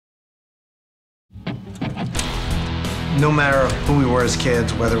No matter who we were as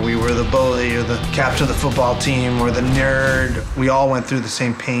kids, whether we were the bully or the captain of the football team or the nerd, we all went through the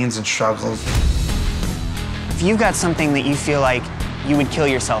same pains and struggles. If you've got something that you feel like you would kill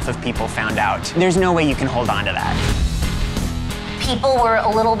yourself if people found out, there's no way you can hold on to that. People were a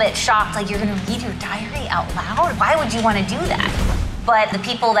little bit shocked, like, you're gonna read your diary out loud? Why would you want to do that? But the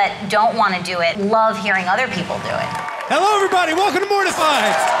people that don't want to do it love hearing other people do it. Hello, everybody. Welcome to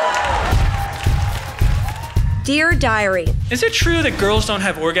Mortified. Dear Diary. Is it true that girls don't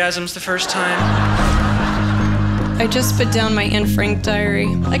have orgasms the first time? I just put down my Anne Frank diary.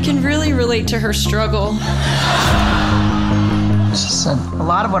 I can really relate to her struggle. She said, a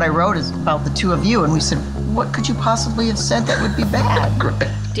lot of what I wrote is about the two of you, and we said, what could you possibly have said that would be bad?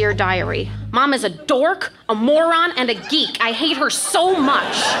 Dear Diary, Mom is a dork, a moron, and a geek. I hate her so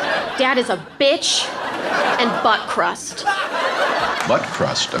much. Dad is a bitch and butt crust. Butt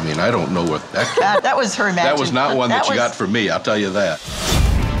crust? I mean, I don't know what that... That was her imagination. That was not one that you got from me, I'll tell you that.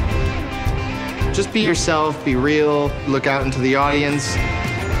 Just be yourself, be real, look out into the audience.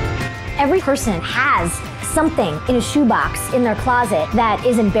 Every person has something in a shoebox in their closet that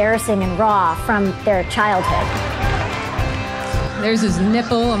is embarrassing and raw from their childhood. There's his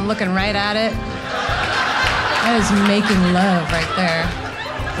nipple, I'm looking right at it. That is making love right there.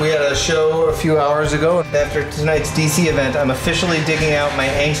 We had a show a few hours ago. After tonight's DC event, I'm officially digging out my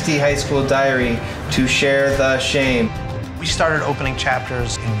angsty high school diary to share the shame. We started opening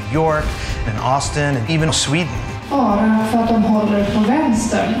chapters in New York, in Austin, and even Sweden. För att de håller på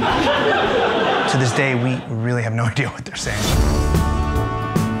vänster. To this day, we really have no idea what they're saying.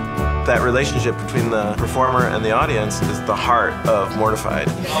 That relationship between the performer and the audience is the heart of Mortified.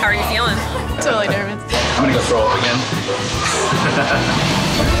 How are you feeling? Totally nervous. I'm gonna go throw up again.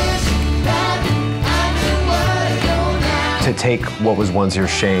 To take what was once your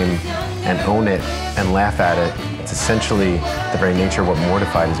shame and own it and laugh at it, it's essentially the very nature of what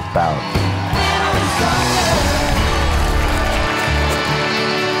Mortified is about.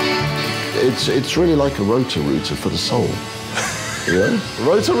 It's really like a rotor-rooter for the soul. Yeah?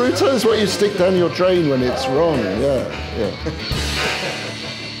 Rotor-rooter is what you stick down your drain when it's wrong, yeah.